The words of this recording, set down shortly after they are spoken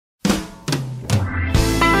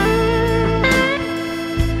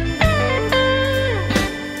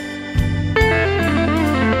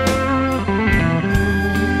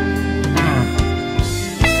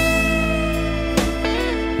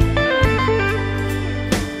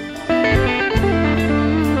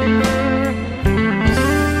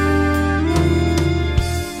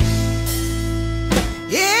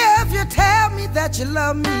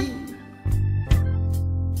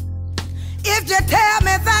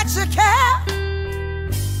that you care.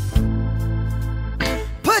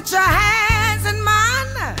 Put your hands in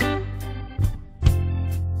mine.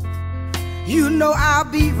 You know I'll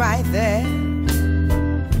be right there.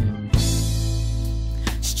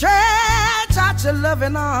 Stretch out your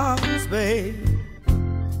loving arms, babe.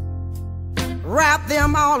 Wrap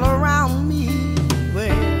them all around me.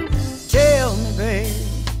 Well, tell me, babe.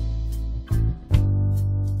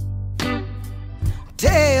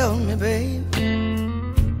 Tell me, babe.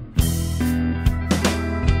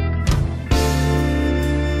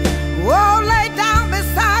 Oh, lay down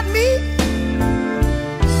beside me.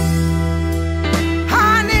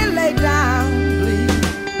 Honey, lay down, please.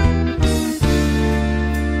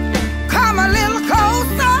 Come a little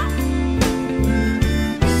closer.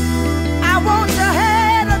 I want your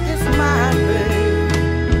head against mine,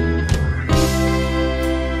 babe.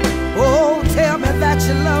 Oh, tell me that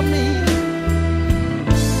you love me.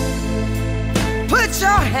 Put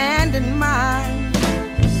your hand in mine.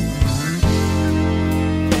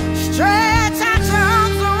 Stretch out your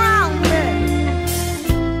arms around me.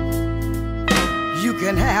 You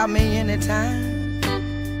can have me anytime.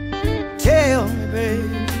 Tell me,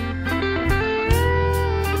 babe.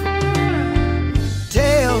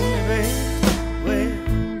 Tell me, babe. Well,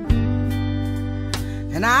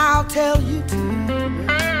 and I'll tell you too.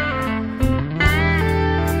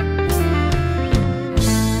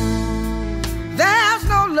 There's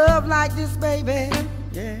no love like this, baby.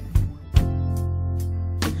 Yeah.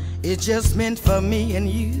 It's just meant for me and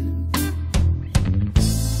you.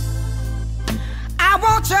 I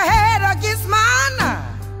want your head against mine.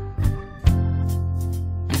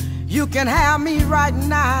 You can have me right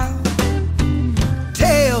now.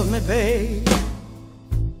 Tell me, babe.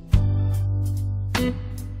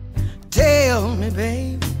 Tell me,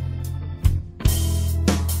 babe.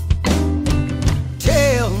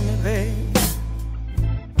 Tell me, babe.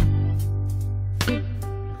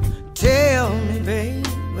 Tell me, babe.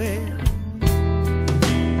 Well,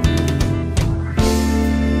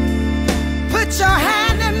 put your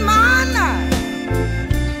hand in mine.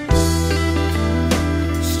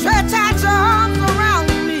 Stretch out your arms around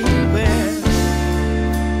me. Well,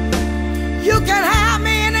 you can have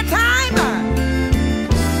me anytime.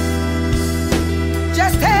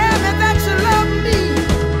 Just tell me that you love me.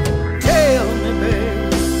 Tell me, babe.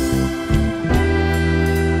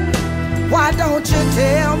 Why don't you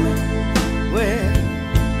tell me? Well,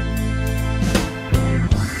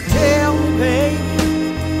 tell me, baby,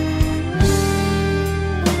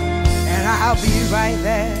 and I'll be right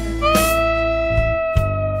there.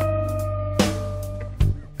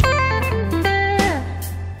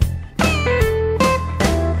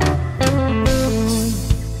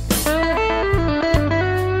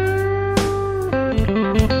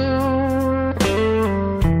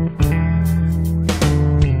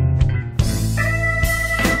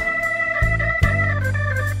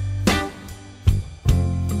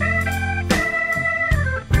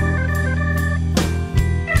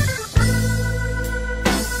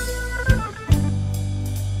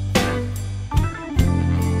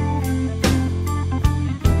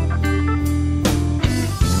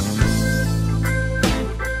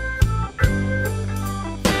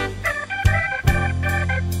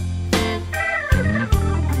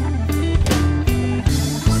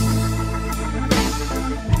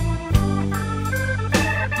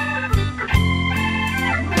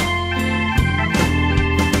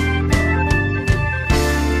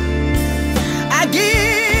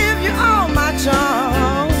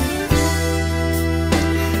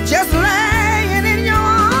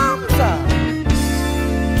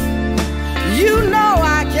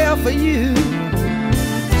 For you,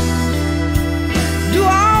 do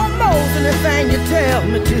almost anything you tell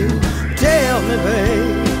me to. Tell me,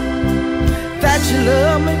 babe, that you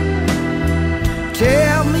love me.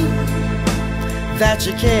 Tell me that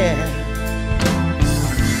you care.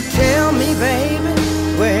 Tell me, baby,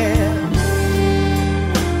 well,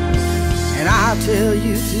 and I'll tell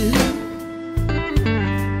you too.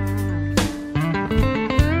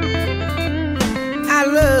 I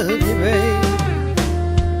love you, babe.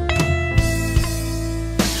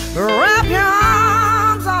 Wrap your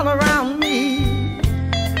arms all around me.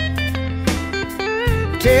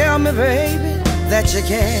 Tell me, baby, that you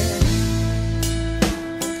care.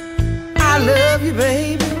 I love you,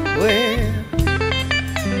 baby. Well,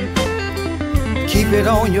 keep it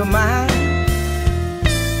on your mind.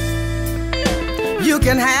 You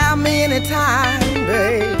can have me anytime,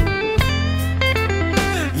 babe.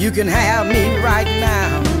 You can have me right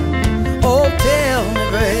now. Oh, tell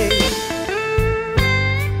me, babe.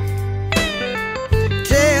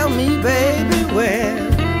 Tell me, baby, well,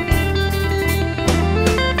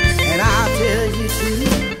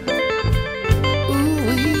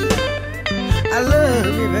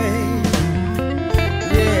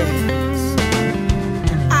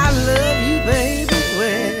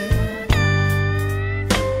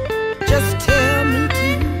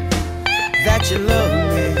 that you love